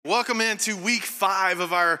Welcome into week 5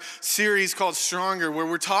 of our series called Stronger, where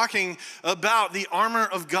we're talking about the armor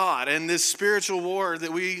of God and this spiritual war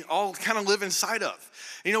that we all kind of live inside of.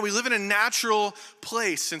 You know, we live in a natural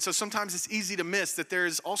place, and so sometimes it's easy to miss that there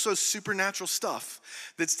is also supernatural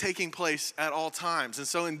stuff that's taking place at all times. And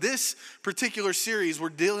so in this particular series, we're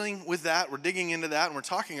dealing with that, we're digging into that, and we're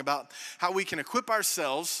talking about how we can equip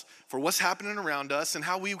ourselves for what's happening around us and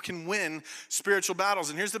how we can win spiritual battles.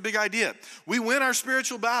 And here's the big idea. We win our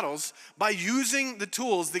spiritual battles by using the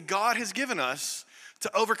tools that God has given us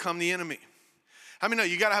to overcome the enemy. How many know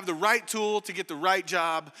you got to have the right tool to get the right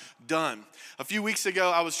job done? A few weeks ago,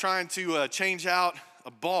 I was trying to change out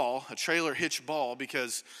a trailer hitch ball,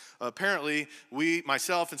 because apparently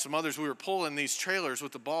myself and some others, we were pulling these trailers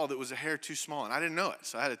with a ball that was a hair too small, and I didn't know it.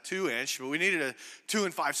 So I had a 2-inch, but we needed a 2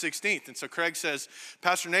 5/16. And so Craig says,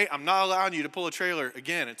 Pastor Nate, I'm not allowing you to pull a trailer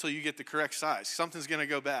again until you get the correct size. Something's going to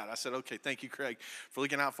go bad. I said, okay, thank you, Craig, for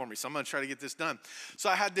looking out for me. So I'm going to try to get this done. So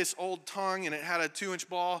I had this old tongue, and it had a 2-inch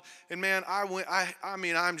ball, and man,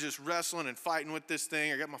 I'm just wrestling and fighting with this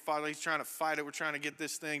thing. I got my father, he's trying to fight it. We're trying to get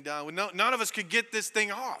this thing done. None of us could get this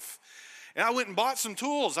thing off. And I went and bought some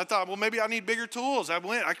tools. I thought, well, maybe I need bigger tools. I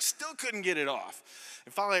still couldn't get it off.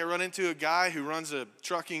 And finally, I run into a guy who runs a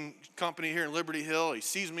trucking company here in Liberty Hill. He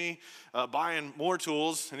sees me buying more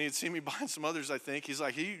tools, and he'd seen me buying some others, I think. He's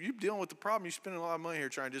like, hey, you dealing with the problem. You're spending a lot of money here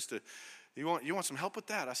trying just to, you want some help with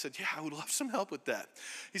that? I said, yeah, I would love some help with that.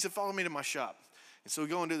 He said, follow me to my shop. And so we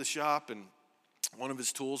go into the shop, and one of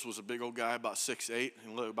his tools was a big old guy, about 6'8",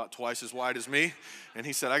 and about twice as wide as me. And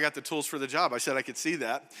he said, I got the tools for the job. I said, I could see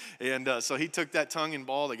that. And so he took that tongue and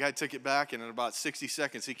ball. The guy took it back, and in about 60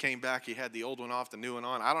 seconds, he came back. He had the old one off, the new one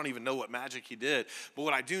on. I don't even know what magic he did. But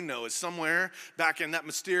what I do know is somewhere back in that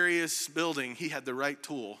mysterious building, he had the right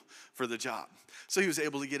tool for the job. So he was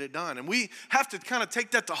able to get it done. And we have to kind of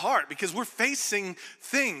take that to heart, because we're facing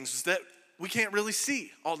things that we can't really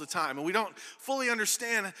see all the time, and we don't fully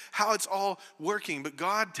understand how it's all working, but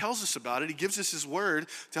God tells us about it. He gives us his word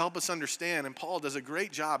to help us understand, and Paul does a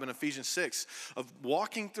great job in Ephesians 6 of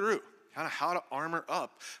walking through kind of how to armor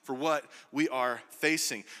up for what we are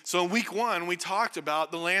facing. So in week 1, we talked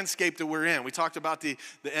about the landscape that we're in. We talked about the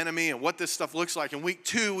enemy and what this stuff looks like. In week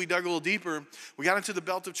 2, we dug a little deeper. We got into the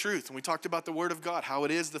belt of truth, and we talked about the word of God, how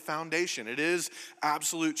it is the foundation. It is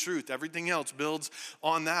absolute truth. Everything else builds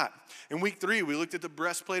on that. In week 3, we looked at the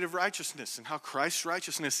breastplate of righteousness and how Christ's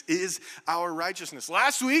righteousness is our righteousness.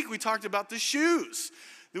 Last week, we talked about the shoes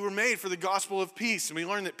that were made for the gospel of peace, and we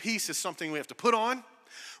learned that peace is something we have to put on,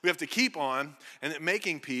 we have to keep on, and that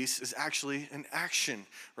making peace is actually an action,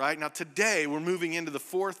 right? Now today, we're moving into the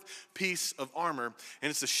 4th piece of armor, and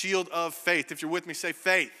it's the shield of faith. If you're with me, say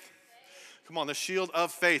faith. Come on, the shield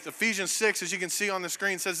of faith. Ephesians 6, as you can see on the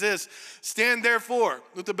screen, says this: stand therefore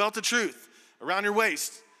with the belt of truth around your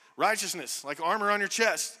waist, righteousness like armor on your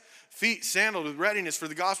chest, feet sandaled with readiness for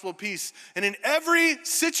the gospel of peace. And in every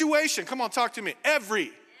situation, come on, talk to me,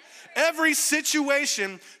 every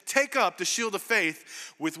situation, take up the shield of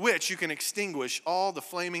faith with which you can extinguish all the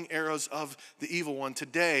flaming arrows of the evil one.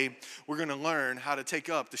 Today, we're going to learn how to take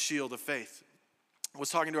up the shield of faith. I was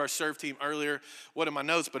talking to our serve team earlier, what in my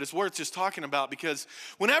notes, but it's worth just talking about, because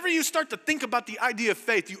whenever you start to think about the idea of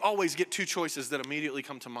faith, you always get 2 choices that immediately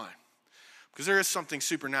come to mind, because there is something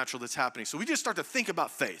supernatural that's happening. So we just start to think about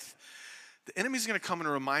faith. The enemy's going to come and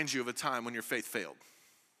remind you of a time when your faith failed.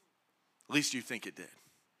 At least you think it did.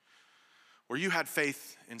 Where you had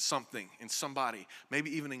faith in something, in somebody,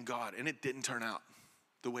 maybe even in God, and it didn't turn out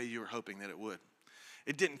the way you were hoping that it would.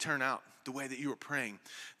 It didn't turn out the way that you were praying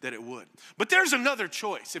that it would. But there's another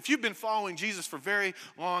choice. If you've been following Jesus for very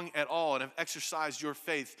long at all and have exercised your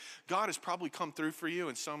faith, God has probably come through for you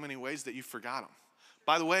in so many ways that you forgot him.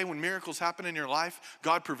 By the way, when miracles happen in your life,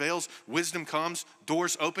 God prevails, wisdom comes,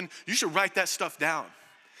 doors open, you should write that stuff down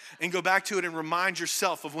and go back to it and remind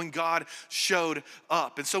yourself of when God showed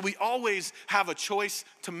up. And so we always have a choice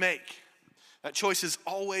to make. That choice is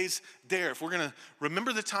always there. If we're going to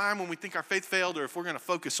remember the time when we think our faith failed, or if we're going to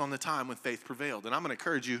focus on the time when faith prevailed. And I'm going to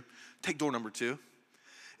encourage you, take door number 2.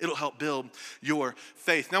 It'll help build your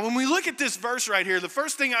faith. Now, when we look at this verse right here, the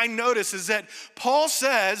first thing I notice is that Paul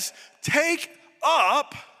says, take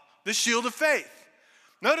up the shield of faith.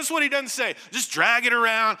 Notice what he doesn't say. Just drag it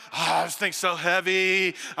around. Oh, this thing's so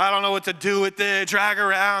heavy. I don't know what to do with it. Drag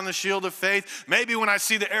around the shield of faith. Maybe when I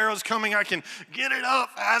see the arrows coming, I can get it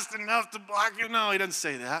up fast enough to block it. No, he doesn't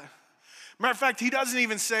say that. Matter of fact, he doesn't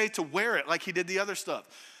even say to wear it like he did the other stuff.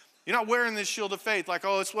 You're not wearing this shield of faith like,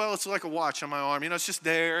 oh, it's like a watch on my arm. You know, it's just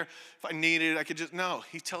there. If I need it, I could just, no.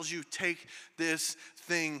 He tells you, take this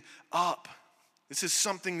thing up. This is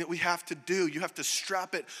something that we have to do. You have to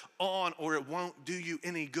strap it on or it won't do you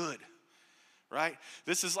any good, right?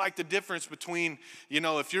 This is like the difference between,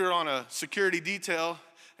 if you're on a security detail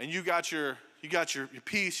and you got your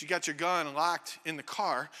piece, you got your gun locked in the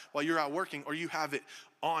car while you're out working, or you have it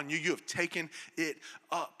on you. You have taken it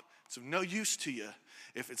up. It's of no use to you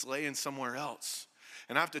if it's laying somewhere else.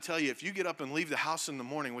 And I have to tell you, if you get up and leave the house in the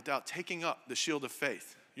morning without taking up the shield of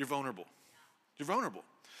faith, you're vulnerable. You're vulnerable.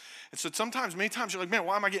 And so many times you're like, man,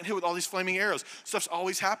 why am I getting hit with all these flaming arrows? Stuff's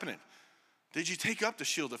always happening. Did you take up the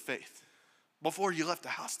shield of faith before you left the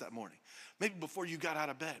house that morning? Maybe before you got out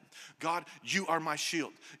of bed. God, you are my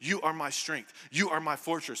shield. You are my strength. You are my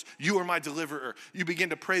fortress. You are my deliverer. You begin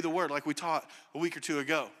to pray the word like we taught a week or two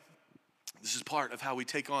ago. This is part of how we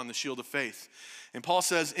take on the shield of faith. And Paul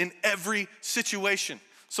says, in every situation.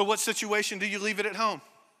 So what situation do you leave it at home?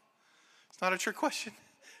 It's not a trick question.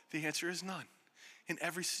 The answer is none. In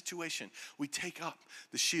every situation, we take up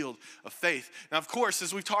the shield of faith. Now, of course,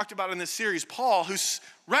 as we've talked about in this series, Paul, who's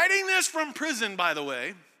writing this from prison, by the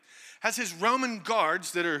way, has his Roman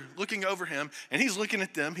guards that are looking over him, and he's looking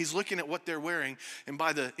at them, he's looking at what they're wearing, and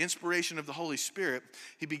by the inspiration of the Holy Spirit,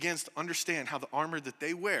 he begins to understand how the armor that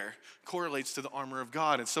they wear correlates to the armor of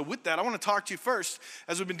God. And so with that, I want to talk to you first,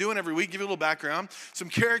 as we've been doing every week, give you a little background, some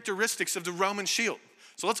characteristics of the Roman shield.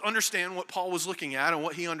 So let's understand what Paul was looking at and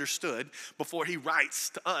what he understood before he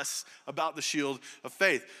writes to us about the shield of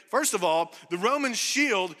faith. First of all, the Roman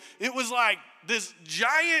shield, it was like this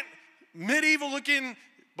giant medieval-looking,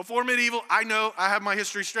 before medieval, I know, I have my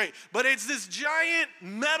history straight, but it's this giant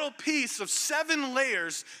metal piece of 7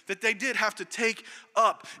 layers that they did have to take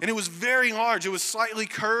up. And it was very large. It was slightly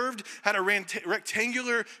curved, had a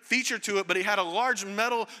rectangular feature to it, but it had a large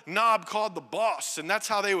metal knob called the boss. And that's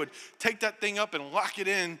how they would take that thing up and lock it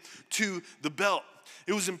in to the belt.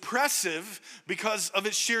 It was impressive because of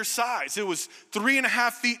its sheer size. It was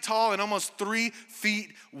 3.5 feet tall and almost 3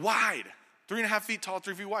 feet wide. 3.5 feet tall,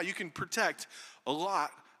 3 feet wide. You can protect a lot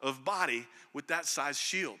of body with that size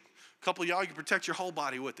shield. A couple of y'all, you can protect your whole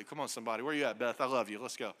body with it. Come on, somebody. Where you at, Beth? I love you.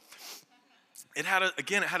 Let's go. It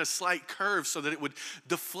had a slight curve so that it would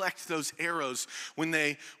deflect those arrows when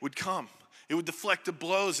they would come. It would deflect the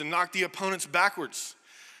blows and knock the opponents backwards.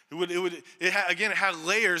 It had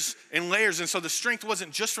layers and layers, and so the strength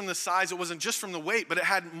wasn't just from the size, it wasn't just from the weight, but it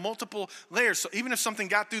had multiple layers. So even if something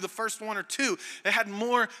got through the first 1 or 2, it had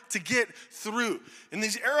more to get through. And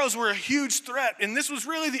these arrows were a huge threat, and this was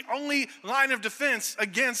really the only line of defense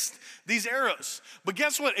against these arrows. But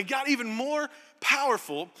guess what? It got even more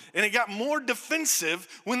powerful, and it got more defensive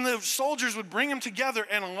when the soldiers would bring them together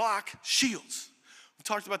and lock shields. We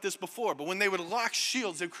talked about this before, but when they would lock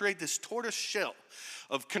shields, they would create this tortoise shell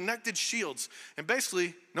of connected shields, and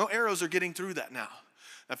basically no arrows are getting through that now.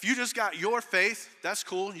 Now, if you just got your faith, that's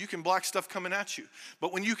cool. You can block stuff coming at you.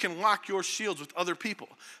 But when you can lock your shields with other people,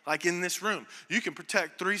 like in this room, you can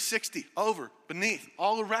protect 360, over, beneath,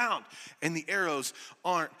 all around, and the arrows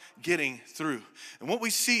aren't getting through. And what we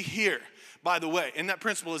see here, by the way, in that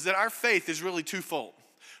principle is that our faith is really twofold.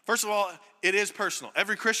 First of all, it is personal.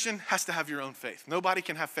 Every Christian has to have your own faith. Nobody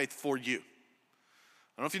can have faith for you.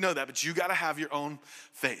 I don't know if you know that, but you got to have your own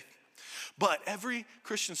faith. But every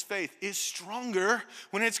Christian's faith is stronger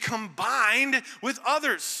when it's combined with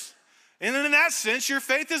others. And in that sense, your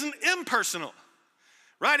faith isn't impersonal,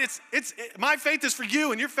 right? My faith is for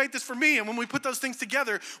you and your faith is for me. And when we put those things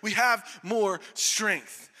together, we have more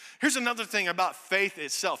strength. Here's another thing about faith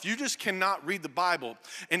itself. You just cannot read the Bible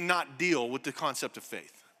and not deal with the concept of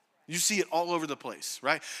faith. You see it all over the place,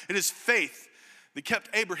 right? It is faith that kept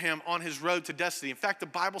Abraham on his road to destiny. In fact, the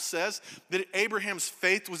Bible says that Abraham's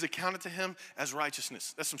faith was accounted to him as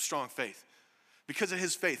righteousness. That's some strong faith. Because of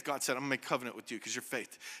his faith, God said, I'm going to make covenant with you because your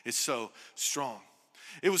faith is so strong.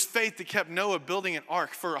 It was faith that kept Noah building an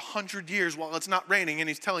ark for 100 years while it's not raining, and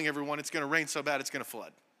he's telling everyone it's going to rain so bad it's going to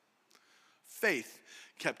flood. Faith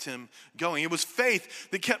kept him going. It was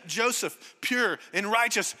faith that kept Joseph pure and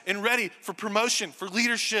righteous and ready for promotion, for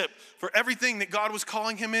leadership, for everything that God was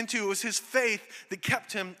calling him into. It was his faith that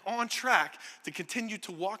kept him on track to continue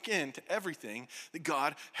to walk into everything that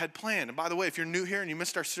God had planned. And by the way, if you're new here and you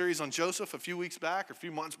missed our series on Joseph a few weeks back or a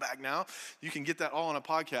few months back now, you can get that all on a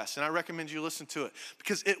podcast. And I recommend you listen to it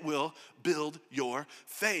because it will build your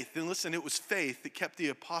faith. And listen, it was faith that kept the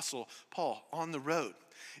apostle Paul on the road,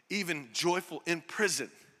 even joyful in prison,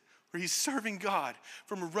 where he's serving God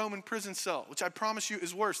from a Roman prison cell, which I promise you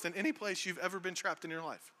is worse than any place you've ever been trapped in your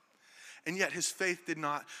life. And yet his faith did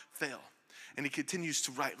not fail. And he continues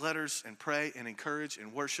to write letters and pray and encourage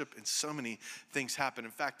and worship, and so many things happen.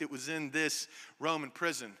 In fact, it was in this Roman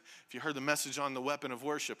prison, if you heard the message on the weapon of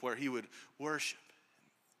worship, where he would worship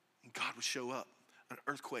and God would show up. an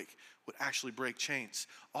earthquake would actually break chains.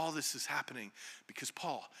 All this is happening because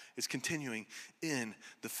Paul is continuing in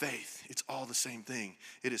the faith. It's all the same thing.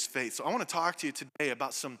 It is faith. So I want to talk to you today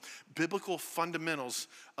about some biblical fundamentals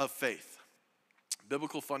of faith.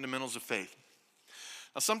 Biblical fundamentals of faith.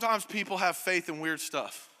 Now, sometimes people have faith in weird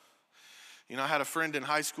stuff. You know, I had a friend in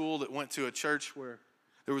high school that went to a church where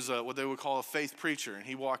there was what they would call a faith preacher, and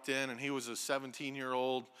he walked in, and he was a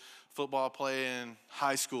 17-year-old football playing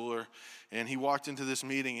high schooler, and he walked into this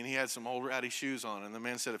meeting, and he had some old ratty shoes on, and the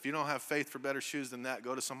man said, if you don't have faith for better shoes than that,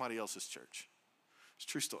 go to somebody else's church. It's a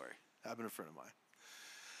true story. Happened to a friend of mine.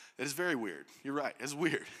 It is very weird. You're right. It's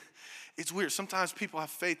weird. It's weird. Sometimes people have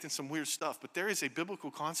faith in some weird stuff, but there is a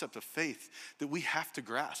biblical concept of faith that we have to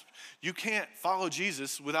grasp. You can't follow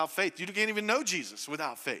Jesus without faith. You can't even know Jesus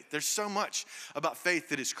without faith. There's so much about faith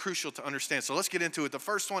that is crucial to understand. So let's get into it. The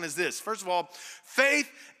first one is this. First of all,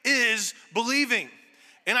 faith is believing.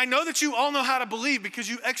 And I know that you all know how to believe because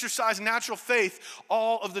you exercise natural faith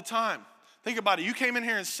all of the time. Think about it. You came in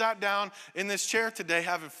here and sat down in this chair today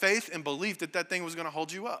having faith and belief that that thing was going to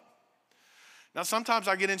hold you up. Now, sometimes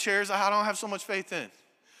I get in chairs I don't have so much faith in.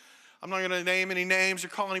 I'm not going to name any names or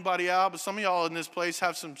call anybody out, but some of y'all in this place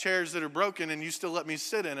have some chairs that are broken and you still let me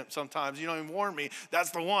sit in it sometimes. You don't even warn me. That's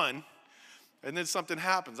the one. And then something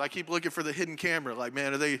happens. I keep looking for the hidden camera. Like,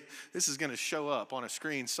 man, this is going to show up on a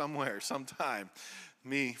screen somewhere, sometime.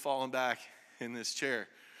 Me falling back in this chair.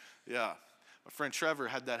 Yeah. My friend Trevor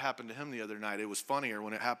had that happen to him the other night. It was funnier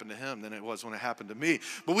when it happened to him than it was when it happened to me.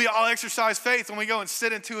 But we all exercise faith when we go and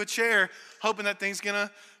sit into a chair, hoping that thing's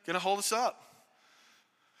gonna hold us up.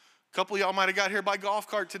 A couple of y'all might have got here by golf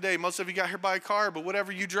cart today. Most of you got here by a car, but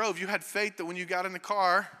whatever you drove, you had faith that when you got in the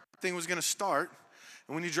car, the thing was gonna start.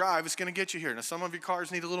 And when you drive, it's gonna get you here. Now, some of your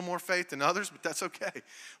cars need a little more faith than others, but that's okay.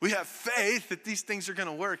 We have faith that these things are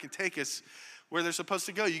gonna work and take us where they're supposed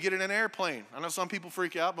to go. You get in an airplane. I know some people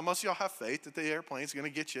freak out, but most of y'all have faith that the airplane's going to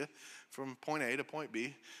get you from point A to point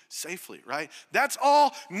B safely, right? That's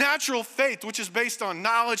all natural faith, which is based on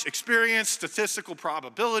knowledge, experience, statistical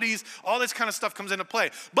probabilities. All this kind of stuff comes into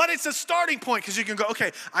play. But it's a starting point because you can go,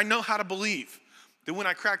 okay, I know how to believe that when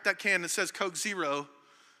I crack that can that says Coke Zero,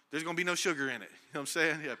 there's going to be no sugar in it. You know what I'm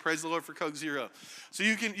saying? Yeah, praise the Lord for Coke Zero. So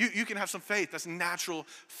you can have some faith. That's natural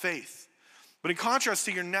faith. But in contrast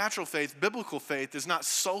to your natural faith, biblical faith is not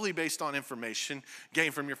solely based on information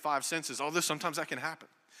gained from your five senses, although sometimes that can happen.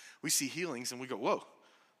 We see healings and we go, whoa,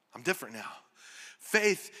 I'm different now.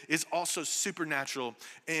 Faith is also supernatural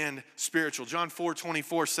and spiritual. John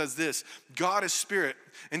 4:24 says this, God is spirit,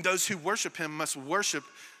 and those who worship him must worship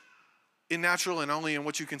in natural and only in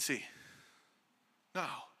what you can see. No,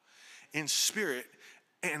 in spirit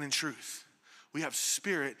and in truth. We have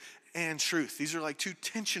spirit and truth. These are like two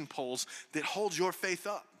tension poles that hold your faith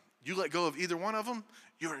up. You let go of either one of them,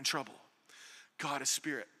 you're in trouble. God is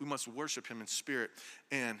spirit. We must worship him in spirit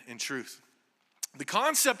and in truth. The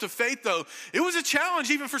concept of faith, though, it was a challenge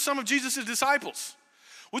even for some of Jesus' disciples,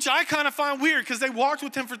 which I kind of find weird because they walked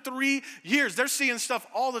with him for 3 years. They're seeing stuff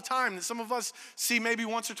all the time that some of us see maybe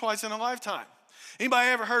once or twice in a lifetime. Anybody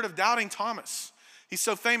ever heard of Doubting Thomas? He's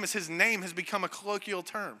so famous, his name has become a colloquial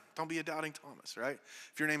term. Don't be a doubting Thomas, right?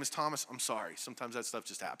 If your name is Thomas, I'm sorry. Sometimes that stuff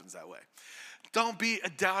just happens that way. Don't be a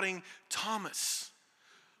doubting Thomas.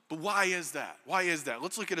 But why is that? Why is that?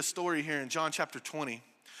 Let's look at a story here in John chapter 20.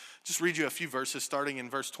 Just read you a few verses starting in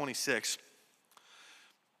verse 26.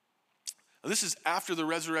 This is after the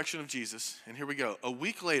resurrection of Jesus, and here we go. A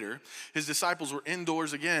week later, his disciples were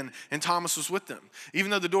indoors again, and Thomas was with them. Even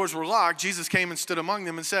though the doors were locked, Jesus came and stood among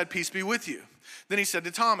them and said, "Peace be with you." Then he said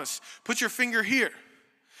to Thomas, "Put your finger here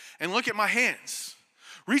and look at my hands.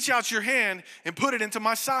 Reach out your hand and put it into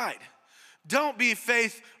my side. Don't be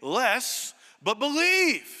faithless, but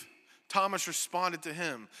believe." Thomas responded to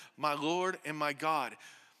him, "My Lord and my God."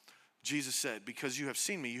 Jesus said, "Because you have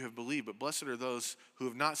seen me, you have believed, but blessed are those who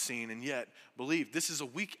have not seen and yet believe." This is a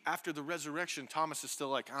week after the resurrection. Thomas is still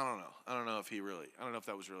like, I don't know if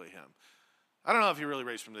that was really him. I don't know if he really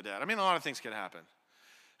raised from the dead. I mean, a lot of things can happen.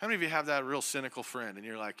 How many of you have that real cynical friend and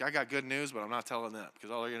you're like, I got good news, but I'm not telling them because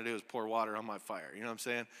all they're going to do is pour water on my fire. You know what I'm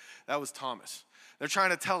saying? That was Thomas. They're trying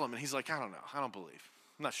to tell him, and he's like, I don't know. I don't believe.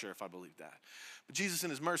 I'm not sure if I believe that. But Jesus in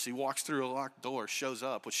his mercy walks through a locked door, shows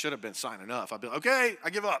up, which should have been sign enough. I'd be like, okay, I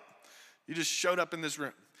give up. You just showed up in this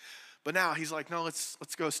room. But now he's like, no, let's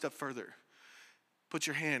go a step further. Put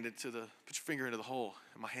your finger into the hole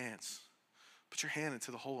in my hands. Put your hand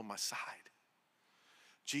into the hole in my side.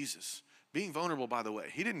 Jesus, being vulnerable, by the way,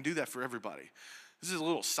 he didn't do that for everybody. This is a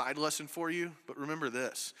little side lesson for you, but remember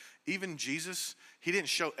this. Even Jesus, he didn't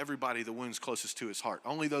show everybody the wounds closest to his heart.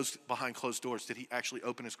 Only those behind closed doors did he actually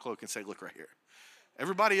open his cloak and say, look right here.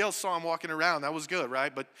 Everybody else saw him walking around. That was good,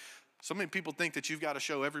 right? But so many people think that you've got to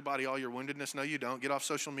show everybody all your woundedness. No, you don't. Get off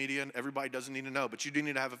social media, and everybody doesn't need to know. But you do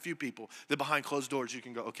need to have a few people that behind closed doors you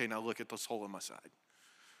can go, okay, now look at this hole in my side.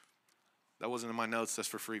 That wasn't in my notes. That's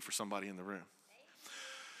for free for somebody in the room.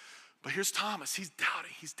 But here's Thomas. He's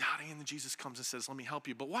doubting, and then Jesus comes and says, let me help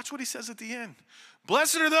you. But watch what he says at the end.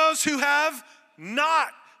 Blessed are those who have not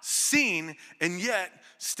seen and yet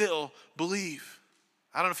still believe.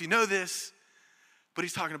 I don't know if you know this, but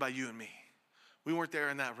he's talking about you and me. We weren't there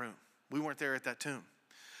in that room. We weren't there at that tomb.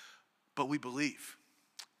 But we believe,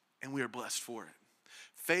 and we are blessed for it.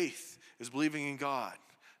 Faith is believing in God,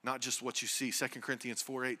 not just what you see. 2 Corinthians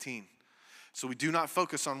 4:18. So we do not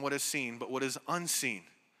focus on what is seen, but what is unseen.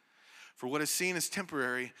 For what is seen is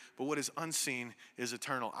temporary, but what is unseen is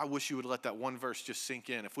eternal. I wish you would let that one verse just sink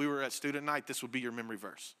in. If we were at student night, this would be your memory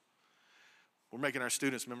verse. We're making our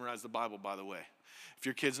students memorize the Bible, by the way. If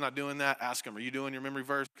your kid's not doing that, ask them, are you doing your memory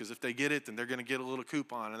verse? Because if they get it, then they're going to get a little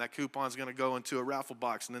coupon, and that coupon's going to go into a raffle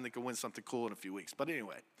box, and then they can win something cool in a few weeks. But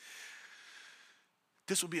anyway,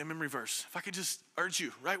 this will be a memory verse. If I could just urge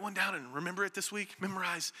you, write one down and remember it this week,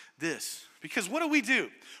 memorize this. Because what do?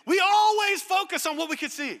 We always focus on what we can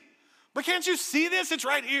see. But can't you see this? It's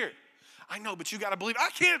right here. I know, but you got to believe. I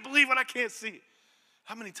can't believe what I can't see.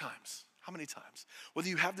 How many times? How many times? Whether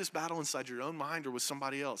you have this battle inside your own mind or with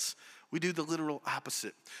somebody else, we do the literal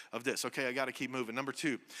opposite of this. Okay, I got to keep moving. Number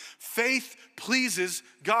 2, faith pleases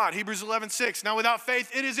God. Hebrews 11:6. Now without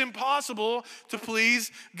faith, it is impossible to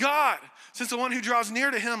please God, since the one who draws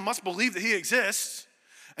near to him must believe that he exists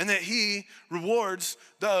and that he rewards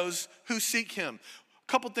those who seek him.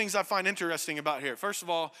 A couple things I find interesting about here. First of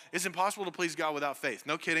all, it's impossible to please God without faith.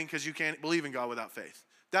 No kidding, because you can't believe in God without faith.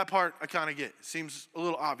 That part I kind of get. It seems a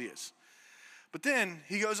little obvious. But then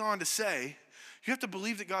he goes on to say, you have to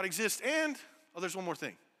believe that God exists, and, there's one more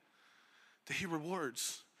thing, that he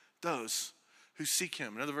rewards those who seek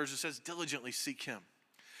him. In other words, it says diligently seek him.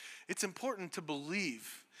 It's important to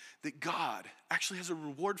believe that God actually has a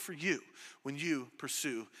reward for you when you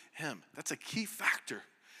pursue him. That's a key factor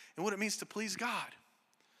in what it means to please God.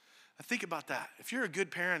 Now think about that. If you're a good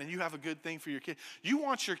parent and you have a good thing for your kid, you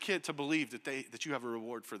want your kid to believe that you have a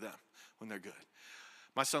reward for them when they're good.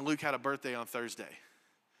 My son Luke had a birthday on Thursday.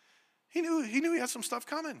 He knew he had some stuff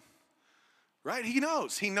coming, right? He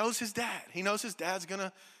knows his dad. He knows his dad's going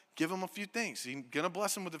to give him a few things. He's going to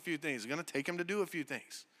bless him with a few things. He's going to take him to do a few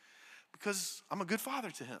things because I'm a good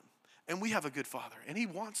father to him. And we have a good father, and he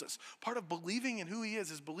wants us. Part of believing in who he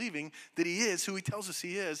is believing that he is who he tells us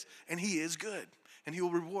he is, and he is good. And he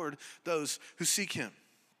will reward those who seek him.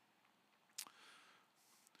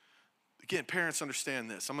 Again, parents understand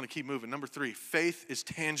this. I'm going to keep moving. Number 3, faith is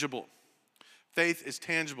tangible. Faith is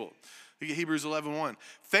tangible. Look at Hebrews 11:1.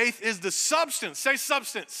 Faith is the substance. Say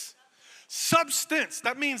substance. Substance.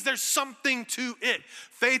 That means there's something to it.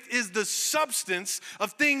 Faith is the substance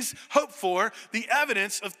of things hoped for, the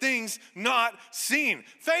evidence of things not seen.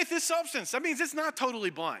 Faith is substance. That means it's not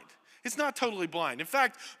totally blind. It's not totally blind. In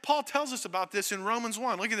fact, Paul tells us about this in Romans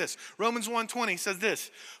 1. Look at this. Romans 1:20 says this.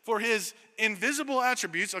 For his invisible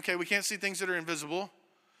attributes, okay, we can't see things that are invisible.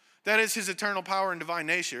 That is his eternal power and divine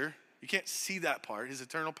nature. You can't see that part. His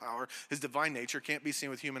eternal power, his divine nature can't be seen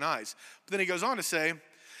with human eyes. But then he goes on to say,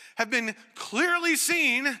 have been clearly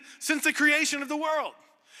seen since the creation of the world,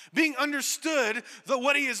 being understood that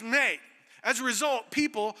what he has made. As a result,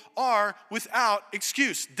 people are without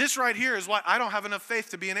excuse. This right here is why I don't have enough faith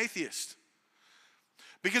to be an atheist.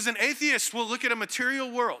 Because an atheist will look at a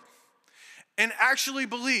material world and actually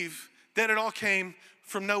believe that it all came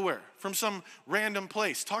from nowhere, from some random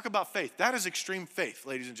place. Talk about faith. That is extreme faith,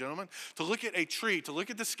 ladies and gentlemen. To look at a tree, to look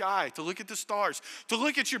at the sky, to look at the stars, to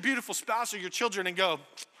look at your beautiful spouse or your children and go,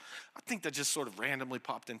 I think that just sort of randomly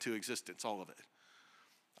popped into existence, all of it.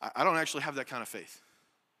 I don't actually have that kind of faith.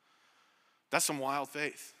 That's some wild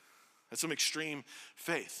faith. That's some extreme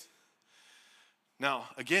faith. Now,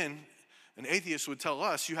 again, an atheist would tell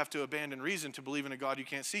us you have to abandon reason to believe in a God you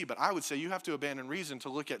can't see. But I would say you have to abandon reason to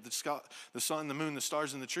look at the sky, the sun, the moon, the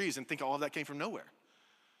stars, and the trees and think all of that came from nowhere.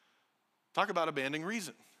 Talk about abandoning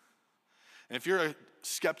reason. And if you're a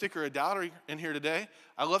skeptic or a doubter in here today,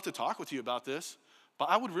 I'd love to talk with you about this. But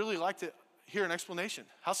I would really like to hear an explanation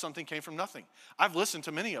how something came from nothing. I've listened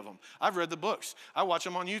to many of them. I've read the books. I watch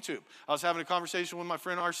them on YouTube. I was having a conversation with my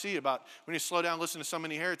friend RC about we need to slow down and listen to so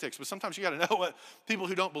many heretics. But sometimes you got to know what people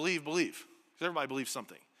who don't believe. Because everybody believes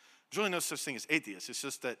something. There's really no such thing as atheists. It's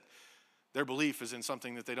just that their belief is in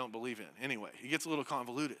something that they don't believe in. Anyway, it gets a little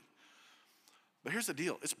convoluted. But here's the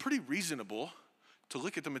deal. It's pretty reasonable to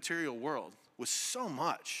look at the material world with so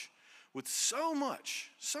much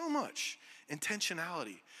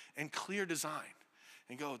intentionality and clear design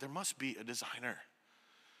and go, there must be a designer.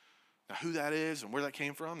 Now, who that is and where that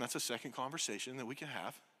came from, that's a second conversation that we can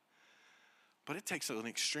have. But it takes an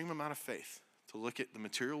extreme amount of faith to look at the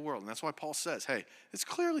material world. And that's why Paul says, hey, it's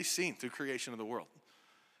clearly seen through creation of the world.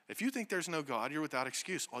 If you think there's no God, you're without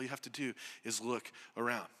excuse. All you have to do is look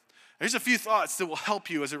around. Here's a few thoughts that will help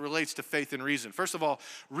you as it relates to faith and reason. First of all,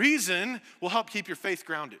 reason will help keep your faith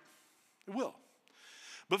grounded. It will.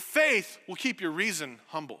 But faith will keep your reason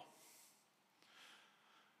humble.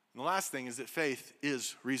 And the last thing is that faith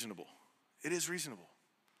is reasonable. It is reasonable.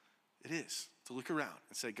 It is. To look around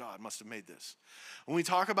and say, God must have made this. When we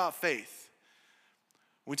talk about faith,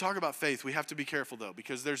 we have to be careful though,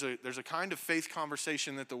 because there's a kind of faith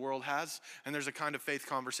conversation that the world has, and there's a kind of faith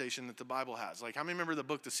conversation that the Bible has. Like, how many remember the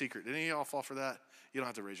book, The Secret? Did any of y'all fall for that? You don't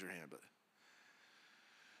have to raise your hand, but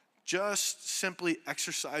just simply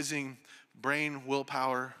exercising brain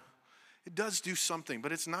willpower, it does do something,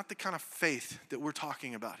 but it's not the kind of faith that we're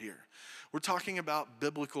talking about here. We're talking about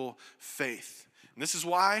biblical faith. And this is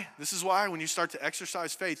why when you start to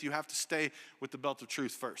exercise faith, you have to stay with the belt of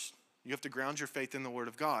truth first. You have to ground your faith in the Word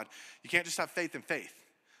of God. You can't just have faith in faith.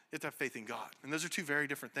 You have to have faith in God. And those are two very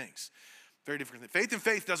different things. Very different things. Faith in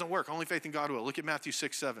faith doesn't work. Only faith in God will. Look at Matthew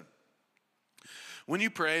 6:7. When you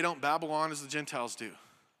pray, don't babble on as the Gentiles do.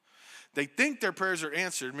 They think their prayers are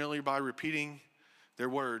answered merely by repeating their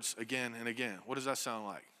words again and again. What does that sound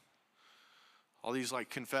like? All these like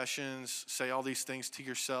confessions, say all these things to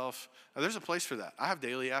yourself. Now, there's a place for that. I have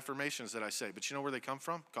daily affirmations that I say, but you know where they come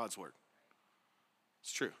from? God's Word.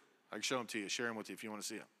 It's true. I can show them to you, share them with you if you want to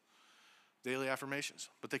see them. Daily affirmations,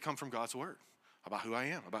 but they come from God's Word about who I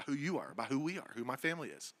am, about who you are, about who we are, who my family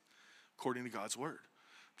is, according to God's Word.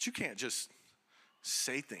 But you can't just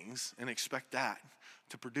say things and expect that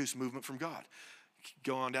to produce movement from God.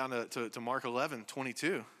 Go on down to Mark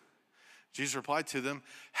 11:22. Jesus replied to them,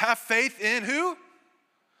 have faith in who?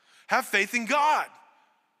 Have faith in God.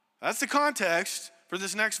 That's the context for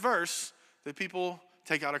this next verse that people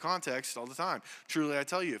take out of context all the time. Truly, I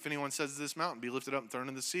tell you, if anyone says to this mountain, be lifted up and thrown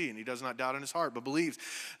in the sea, and he does not doubt in his heart, but believes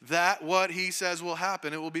that what he says will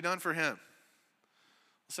happen, it will be done for him.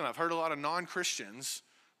 Listen, I've heard a lot of non-Christians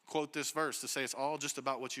quote this verse to say it's all just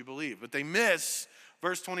about what you believe, but they miss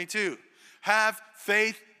verse 22. Have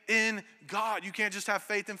faith in God. You can't just have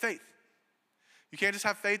faith in faith. You can't just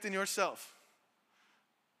have faith in yourself.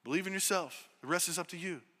 Believe in yourself. The rest is up to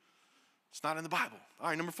you. It's not in the Bible. All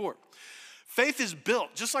right, number 4. Faith is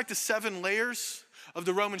built. Just like the 7 layers of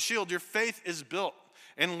the Roman shield, your faith is built.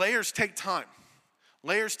 And layers take time.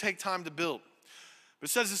 Layers take time to build. But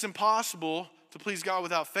it says it's impossible to please God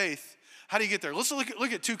without faith. How do you get there? Let's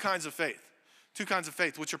look at 2 kinds of faith. 2 kinds of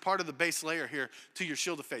faith, which are part of the base layer here to your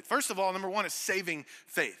shield of faith. First of all, number 1 is saving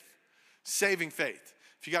faith. Saving faith.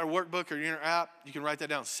 If you got a workbook or your app, you can write that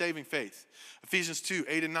down. Saving faith. Ephesians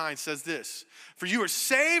 2:8-9 says this. For you are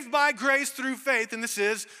saved by grace through faith, and this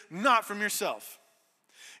is not from yourself.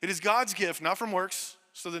 It is God's gift, not from works,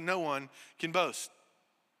 so that no one can boast.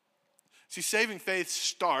 See, saving faith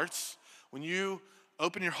starts when you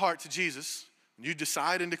open your heart to Jesus, when you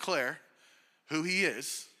decide and declare who he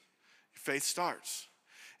is, your faith starts.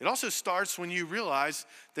 It also starts when you realize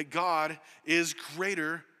that God is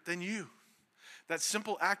greater than you. That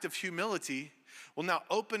simple act of humility will now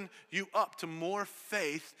open you up to more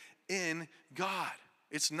faith in God.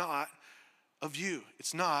 It's not of you.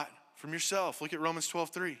 It's not from yourself. Look at Romans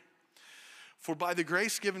 12:3. For by the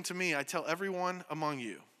grace given to me, I tell everyone among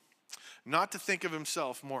you not to think of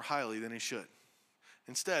himself more highly than he should.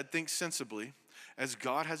 Instead, think sensibly, as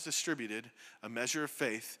God has distributed a measure of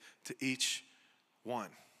faith to each one.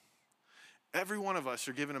 Every one of us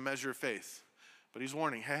are given a measure of faith. But he's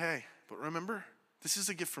warning, hey, but remember, this is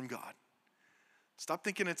a gift from God. Stop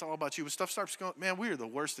thinking it's all about you. When stuff starts going, man, we are the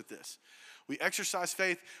worst at this. We exercise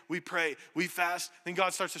faith, we pray, we fast, then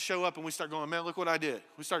God starts to show up and we start going, man, look what I did.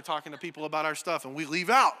 We start talking to people about our stuff and we leave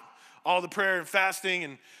out all the prayer and fasting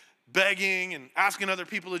and begging and asking other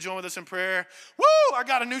people to join with us in prayer. Woo, I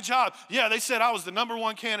got a new job. Yeah, they said I was the number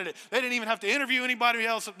 1 candidate. They didn't even have to interview anybody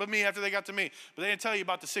else but me after they got to me. But they didn't tell you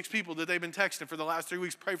about the 6 people that they've been texting for the last 3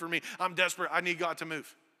 weeks. Pray for me. I'm desperate. I need God to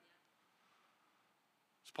move.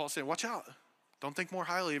 So Paul's saying, watch out. Don't think more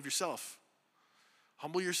highly of yourself.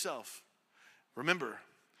 Humble yourself. Remember,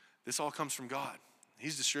 this all comes from God.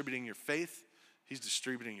 He's distributing your faith. He's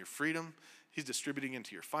distributing your freedom. He's distributing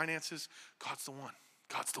into your finances. God's the one.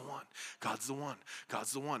 God's the one. God's the one.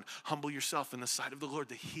 God's the one. Humble yourself in the sight of the Lord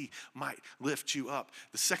that he might lift you up.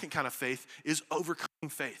 The second kind of faith is overcoming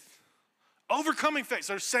faith. Overcoming faith.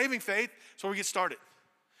 So there's saving faith. That's where we get started.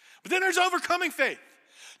 But then there's overcoming faith.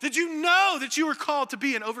 Did you know that you were called to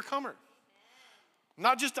be an overcomer?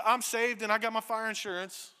 Not just I'm saved and I got my fire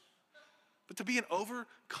insurance, but to be an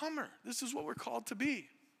overcomer. This is what we're called to be.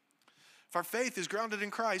 If our faith is grounded in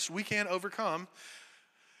Christ, we can overcome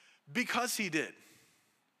because he did.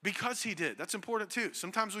 Because he did. That's important too.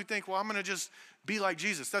 Sometimes we think, well, I'm going to just be like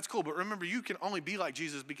Jesus. That's cool. But remember, you can only be like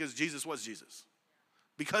Jesus because Jesus was Jesus.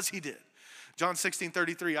 Because he did. John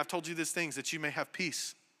 16:33, I've told you these things that you may have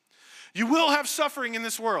peace. You will have suffering in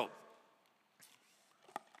this world.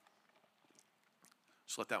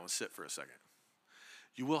 Just let that one sit for a second.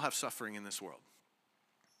 You will have suffering in this world.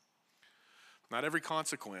 Not every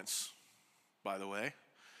consequence, by the way,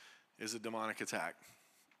 is a demonic attack.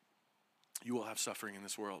 You will have suffering in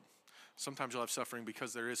this world. Sometimes you'll have suffering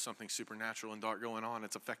because there is something supernatural and dark going on.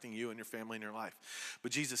 It's affecting you and your family and your life.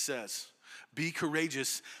 But Jesus says, be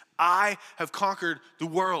courageous. I have conquered the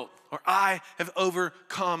world, or I have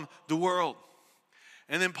overcome the world.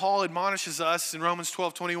 And then Paul admonishes us in Romans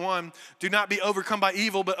 12:21, do not be overcome by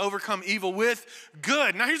evil, but overcome evil with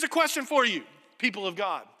good. Now here's a question for you, people of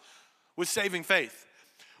God, with saving faith.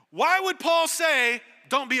 Why would Paul say,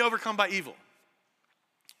 don't be overcome by evil?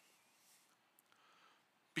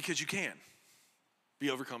 Because you can be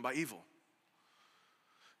overcome by evil.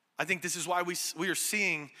 I think this is why we are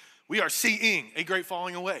seeing a great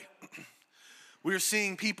falling away. We are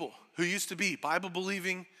seeing people who used to be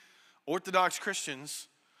Bible-believing, Orthodox Christians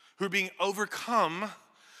who are being overcome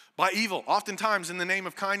by evil, oftentimes in the name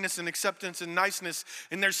of kindness and acceptance and niceness,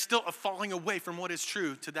 and there's still a falling away from what is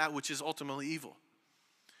true to that which is ultimately evil,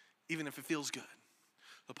 even if it feels good.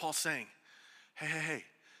 But Paul's saying, hey,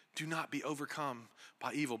 do not be overcome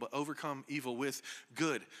by evil, but overcome evil with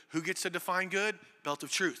good. Who gets to define good? Belt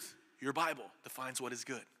of truth. Your Bible defines what is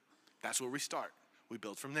good. That's where we start. We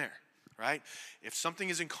build from there, right? If something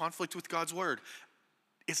is in conflict with God's word,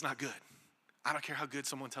 it's not good. I don't care how good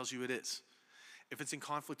someone tells you it is. If it's in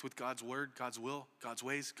conflict with God's word, God's will, God's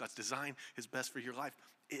ways, God's design, his best for your life,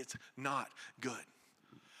 it's not good.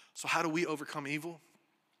 So how do we overcome evil?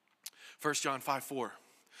 1 John 5:4.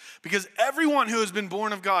 Because everyone who has been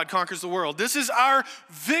born of God conquers the world. This is our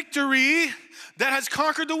victory that has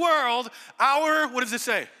conquered the world. Our, what does it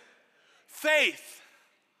say? Faith.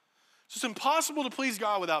 So it's impossible to please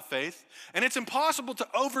God without faith, and it's impossible to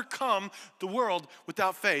overcome the world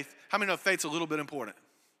without faith. How many know faith's a little bit important?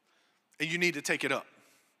 And you need to take it up.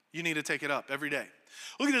 You need to take it up every day.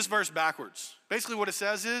 Look at this verse backwards. Basically what it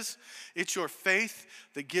says is, it's your faith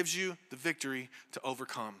that gives you the victory to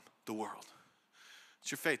overcome the world.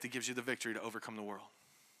 It's your faith that gives you the victory to overcome the world.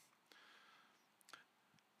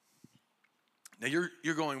 Now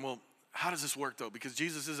you're going, well, how does this work though? Because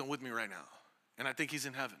Jesus isn't with me right now, and I think he's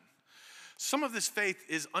in heaven. Some of this faith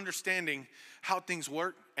is understanding how things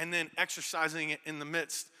work and then exercising it in the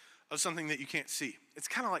midst of something that you can't see. It's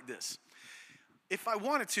kind of like this. If I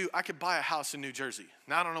wanted to, I could buy a house in New Jersey.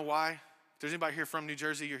 Now, I don't know why. If there's anybody here from New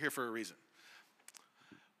Jersey, you're here for a reason.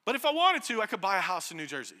 But if I wanted to, I could buy a house in New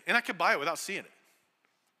Jersey, and I could buy it without seeing it,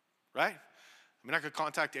 right? I mean, I could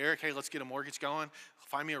contact Eric, hey, let's get a mortgage going.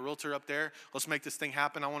 Find me a realtor up there. Let's make this thing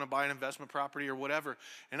happen. I want to buy an investment property or whatever.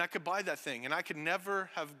 And I could buy that thing. And I could never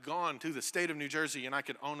have gone to the state of New Jersey and I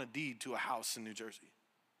could own a deed to a house in New Jersey.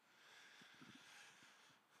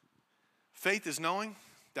 Faith is knowing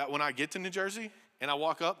that when I get to New Jersey and I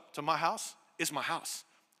walk up to my house, it's my house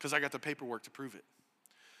because I got the paperwork to prove it.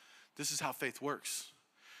 This is how faith works.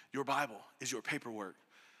 Your Bible is your paperwork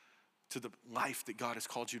to the life that God has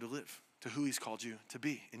called you to live, to who he's called you to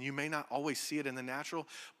be. And you may not always see it in the natural,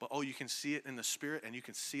 but you can see it in the spirit and you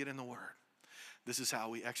can see it in the word. This is how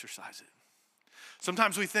we exercise it.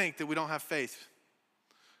 Sometimes we think that we don't have faith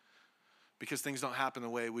because things don't happen the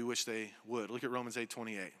way we wish they would. Look at Romans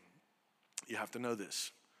 8:28. You have to know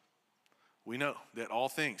this. We know that all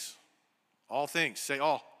things, say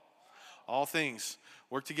all things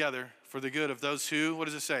work together for the good of those who, what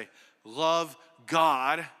does it say? Love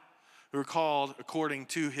God, who are called according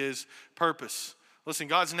to his purpose. Listen,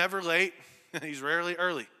 God's never late. He's rarely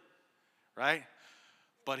early, right?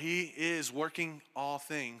 But he is working all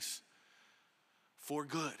things for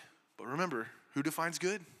good. But remember, who defines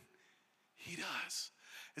good? He does.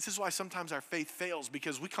 This is why sometimes our faith fails,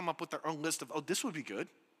 because we come up with our own list of, this would be good.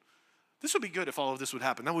 This would be good if all of this would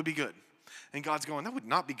happen. That would be good. And God's going, that would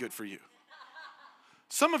not be good for you.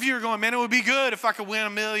 Some of you are going, man, it would be good if I could win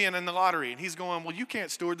 $1 million in the lottery. And he's going, well, you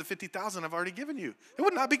can't steward the $50,000 I've already given you. It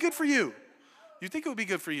would not be good for you. You think it would be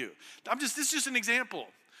good for you. This is just an example.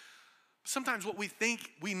 Sometimes what we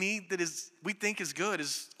think we need we think is good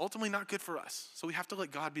is ultimately not good for us. So we have to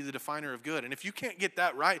let God be the definer of good. And if you can't get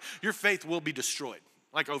that right, your faith will be destroyed,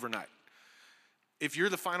 like overnight. If you're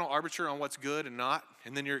the final arbiter on what's good and not,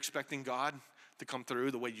 and then you're expecting God to come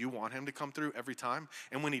through the way you want him to come through every time.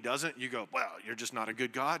 And when he doesn't, you go, well, you're just not a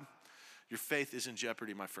good God. Your faith is in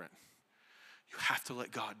jeopardy, my friend. You have to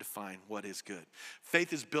let God define what is good.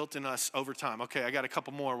 Faith is built in us over time. Okay, I got a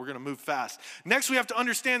couple more. We're going to move fast. Next, we have to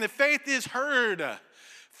understand that faith is heard.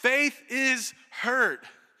 Faith is heard.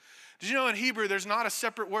 Did you know in Hebrew, there's not a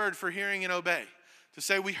separate word for hearing and obey? To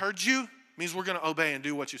say we heard you means we're going to obey and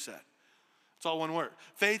do what you said. It's all one word.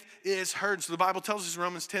 Faith is heard. So the Bible tells us in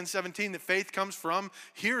Romans 10:17 that faith comes from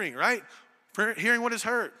hearing, right? For hearing what is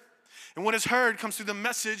heard. And what is heard comes through the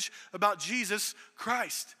message about Jesus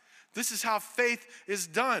Christ. This is how faith is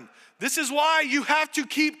done. This is why you have to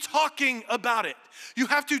keep talking about it. You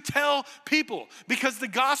have to tell people, because the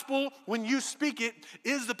gospel, when you speak it,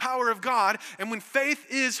 is the power of God. And when faith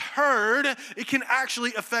is heard, it can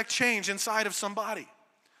actually affect change inside of somebody.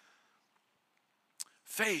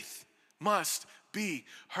 Faith must be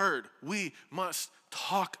heard. We must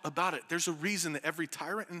talk about it. There's a reason that every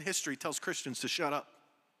tyrant in history tells Christians to shut up.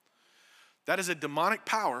 That is a demonic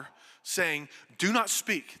power saying, do not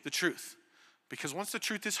speak the truth. Because once the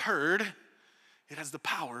truth is heard, it has the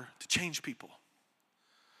power to change people.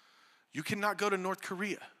 You cannot go to North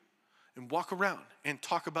Korea and walk around and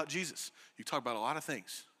talk about Jesus. You talk about a lot of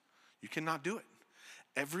things. You cannot do it.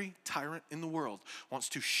 Every tyrant in the world wants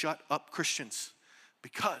to shut up Christians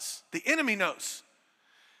because the enemy knows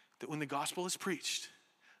that when the gospel is preached,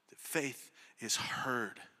 that faith is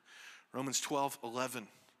heard. Romans 12:11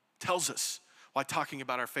 tells us why talking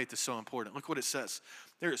about our faith is so important. Look what it says.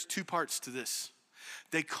 There is two parts to this.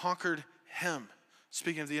 They conquered him,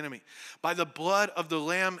 speaking of the enemy, by the blood of the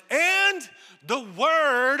Lamb and the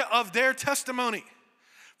word of their testimony.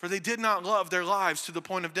 For they did not love their lives to the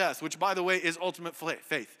point of death, which, by the way, is ultimate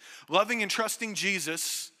faith. Loving and trusting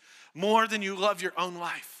Jesus more than you love your own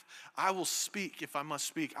life. I will speak if I must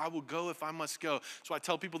speak. I will go if I must go. So I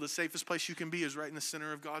tell people the safest place you can be is right in the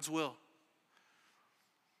center of God's will.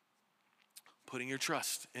 Putting your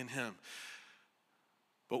trust in him.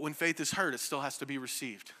 But when faith is heard, it still has to be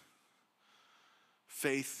received.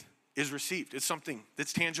 Faith is received. It's something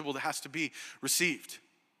that's tangible that has to be received.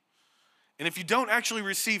 And if you don't actually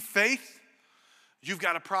receive faith, you've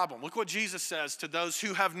got a problem. Look what Jesus says to those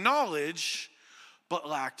who have knowledge but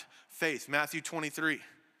lacked faith. Matthew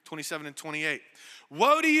 23:27 and 28.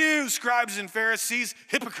 Woe to you, scribes and Pharisees,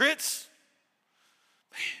 hypocrites.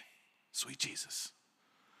 Man, sweet Jesus.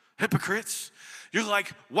 Hypocrites. You're like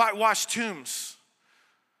whitewashed tombs.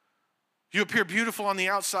 You appear beautiful on the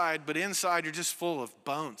outside, but inside you're just full of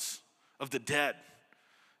bones of the dead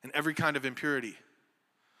and every kind of impurity.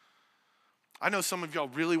 I know some of y'all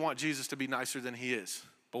really want Jesus to be nicer than he is.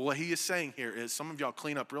 But what he is saying here is some of y'all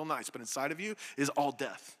clean up real nice, but inside of you is all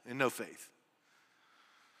death and no faith.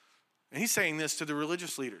 And he's saying this to the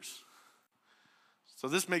religious leaders. So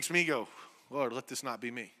this makes me go, Lord, let this not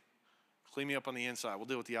be me. Clean me up on the inside. We'll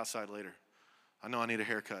deal with the outside later. I know I need a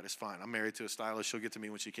haircut. It's fine. I'm married to a stylist. She'll get to me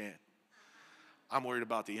when she can. I'm worried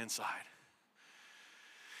about the inside.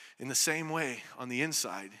 In the same way, on the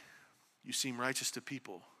inside, you seem righteous to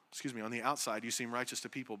people. On the outside, you seem righteous to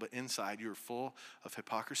people, but inside, you're full of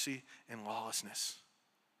hypocrisy and lawlessness.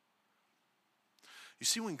 You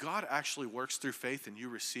see, when God actually works through faith and you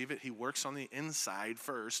receive it, he works on the inside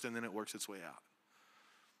first, and then it works its way out.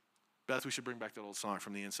 Beth, we should bring back that old song,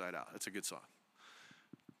 From the Inside Out. That's a good song.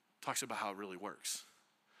 Talks about how it really works.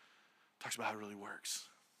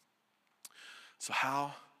 So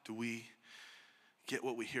how do we get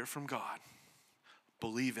what we hear from God?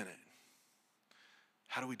 Believe in it.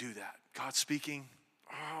 How do we do that? God speaking,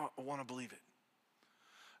 I want to believe it.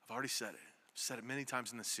 I've already said it. I've said it many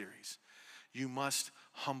times in this series. You must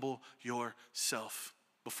humble yourself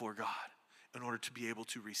before God in order to be able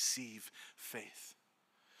to receive faith.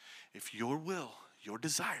 If your will, your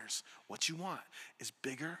desires, what you want is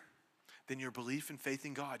bigger than your belief and faith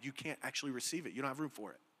in God, you can't actually receive it. You don't have room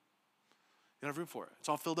for it. It's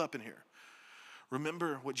all filled up in here.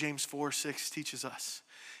 Remember what James 4:6 teaches us.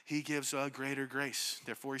 He gives a greater grace.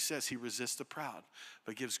 Therefore, he says he resists the proud,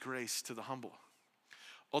 but gives grace to the humble.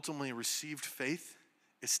 Ultimately, received faith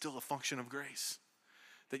is still a function of grace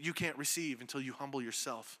that you can't receive until you humble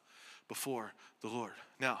yourself before the Lord.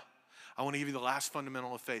 Now, I want to give you the last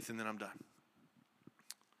fundamental of faith, and then I'm done.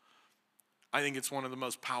 I think it's one of the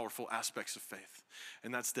most powerful aspects of faith,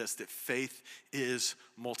 and that's this, that faith is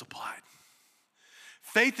multiplied.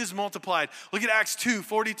 Faith is multiplied. Look at Acts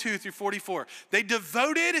 2:42 through 44. They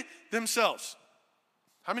devoted themselves.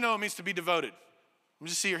 How many know what it means to be devoted? Let me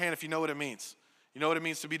just see your hand if you know what it means. You know what it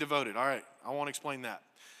means to be devoted. All right, I won't explain that.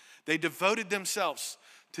 They devoted themselves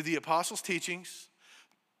to the apostles' teachings,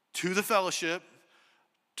 to the fellowship,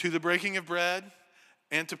 to the breaking of bread,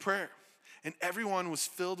 and to prayer. And everyone was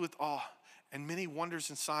filled with awe, and many wonders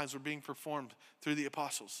and signs were being performed through the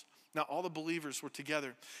apostles. Now all the believers were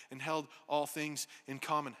together and held all things in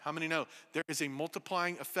common. How many know there is a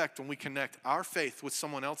multiplying effect when we connect our faith with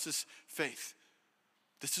someone else's faith?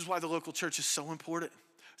 This is why the local church is so important.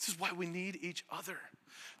 This is why we need each other.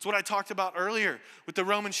 It's what I talked about earlier with the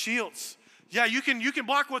Roman shields. Yeah, you can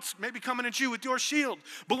block what's maybe coming at you with your shield.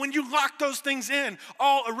 But when you lock those things in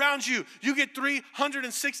all around you, you get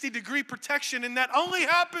 360-degree protection. And that only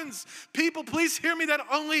happens, people, please hear me, that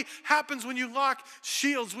only happens when you lock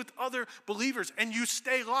shields with other believers and you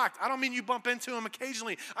stay locked. I don't mean you bump into them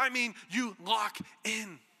occasionally. I mean you lock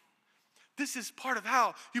in. This is part of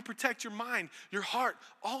how you protect your mind, your heart,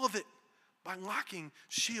 all of it by locking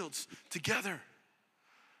shields together.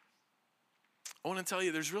 I want to tell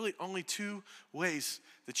you, there's really only two ways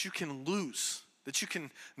that you can lose, that you can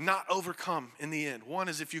not overcome in the end. One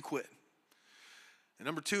is if you quit. And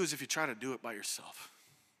number two is if you try to do it by yourself.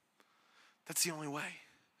 That's the only way.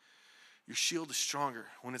 Your shield is stronger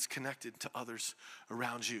when it's connected to others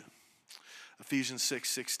around you. Ephesians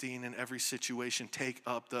 6:16, in every situation, take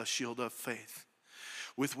up the shield of faith,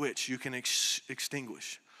 with which you can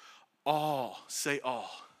extinguish all, say all,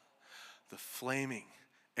 the flaming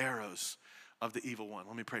arrows of the evil one.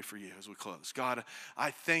 Let me pray for you as we close. God,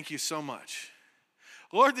 I thank you so much,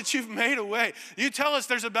 Lord, that you've made a way. You tell us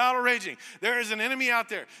there's a battle raging. There is an enemy out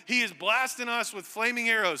there. He is blasting us with flaming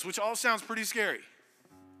arrows, which all sounds pretty scary.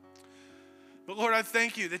 But Lord, I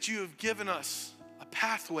thank you that you have given us a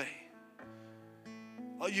pathway.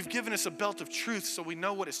 Oh, you've given us a belt of truth so we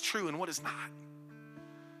know what is true and what is not.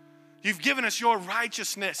 You've given us your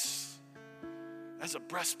righteousness as a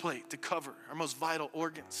breastplate to cover our most vital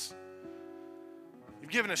organs.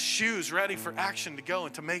 You've given us shoes ready for action to go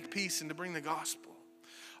and to make peace and to bring the gospel.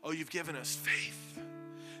 Oh, you've given us faith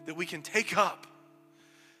that we can take up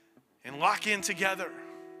and lock in together,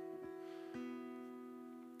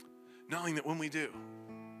 knowing that when we do,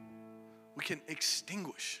 we can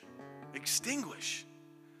extinguish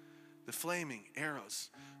the flaming arrows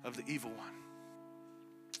of the evil one.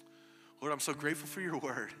 Lord, I'm so grateful for your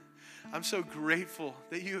word. I'm so grateful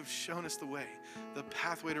that you have shown us the way, the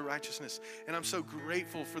pathway to righteousness. And I'm so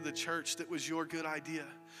grateful for the church that was your good idea.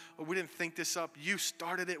 Oh, we didn't think this up. You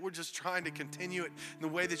started it. We're just trying to continue it in the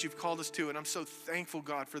way that you've called us to. And I'm so thankful,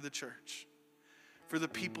 God, for the church, for the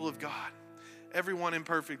people of God. Everyone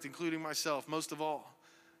imperfect, including myself, most of all.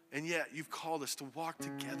 And yet you've called us to walk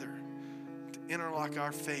together, to interlock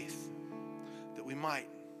our faith, that we might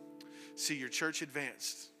see your church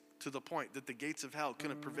advanced to the point that the gates of hell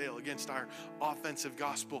couldn't prevail against our offensive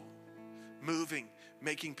gospel, moving,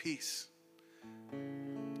 making peace.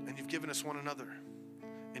 And you've given us one another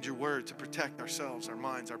and your word to protect ourselves, our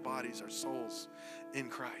minds, our bodies, our souls in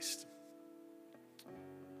Christ.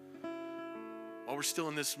 While we're still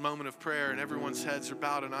in this moment of prayer and everyone's heads are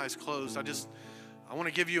bowed and eyes closed, I want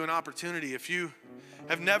to give you an opportunity. If you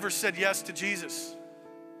have never said yes to Jesus,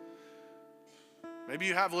 maybe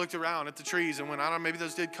you have looked around at the trees and went, I don't know, maybe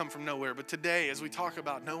those did come from nowhere. But today, as we talk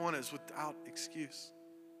about, no one is without excuse.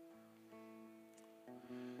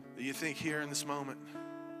 That you think here in this moment,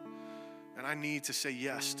 and I need to say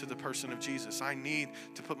yes to the person of Jesus. I need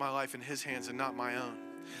to put my life in his hands and not my own.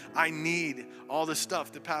 I need all the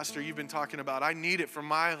stuff that, Pastor, you've been talking about. I need it for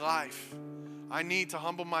my life. I need to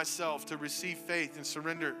humble myself, to receive faith and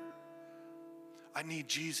surrender. I need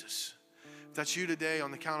Jesus. If that's you today,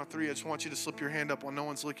 on the count of 3, I just want you to slip your hand up while no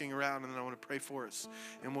one's looking around, and then I want to pray for us,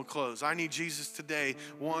 and we'll close. I need Jesus today.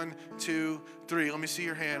 1, 2, 3. Let me see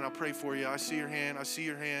your hand. I'll pray for you. I see your hand. I see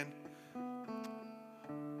your hand.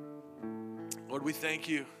 Lord, we thank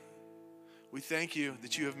you. We thank you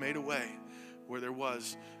that you have made a way where there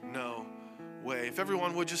was no way. If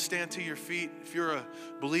everyone would just stand to your feet. If you're a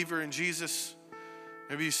believer in Jesus,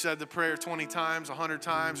 maybe you said the prayer 20 times, 100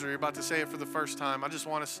 times, or you're about to say it for the first time. I just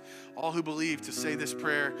want us, all who believe, to say this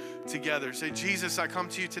prayer together. Say, Jesus, I come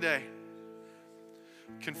to you today,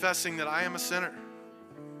 confessing that I am a sinner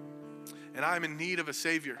and I am in need of a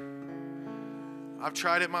Savior. I've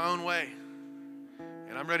tried it my own way,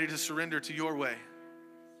 and I'm ready to surrender to your way.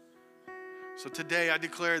 So today I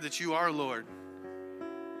declare that you are Lord.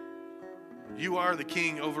 You are the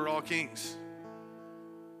King over all kings.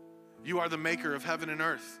 You are the maker of heaven and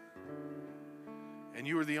earth. And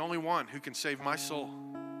you are the only one who can save my soul.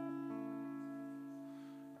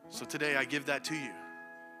 So today I give that to you.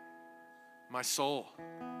 My soul,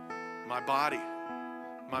 my body,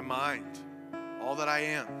 my mind, all that I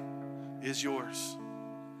am is yours.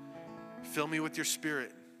 Fill me with your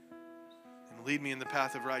Spirit and lead me in the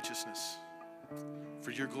path of righteousness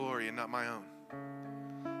for your glory and not my own.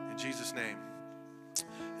 In Jesus' name,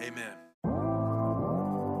 amen.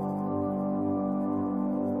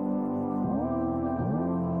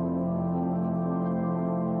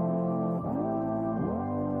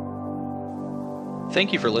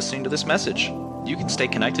 Thank you for listening to this message. You can stay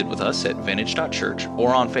connected with us at vintage.church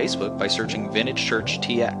or on Facebook by searching Vintage Church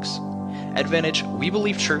TX. At Vintage, we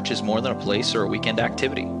believe church is more than a place or a weekend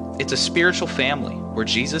activity. It's a spiritual family where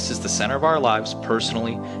Jesus is the center of our lives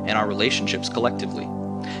personally and our relationships collectively.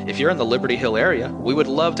 If you're in the Liberty Hill area, we would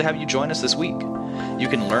love to have you join us this week. You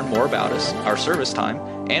can learn more about us, our service time,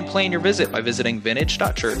 and plan your visit by visiting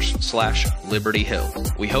vintage.church/Liberty Hill.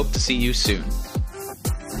 We hope to see you soon.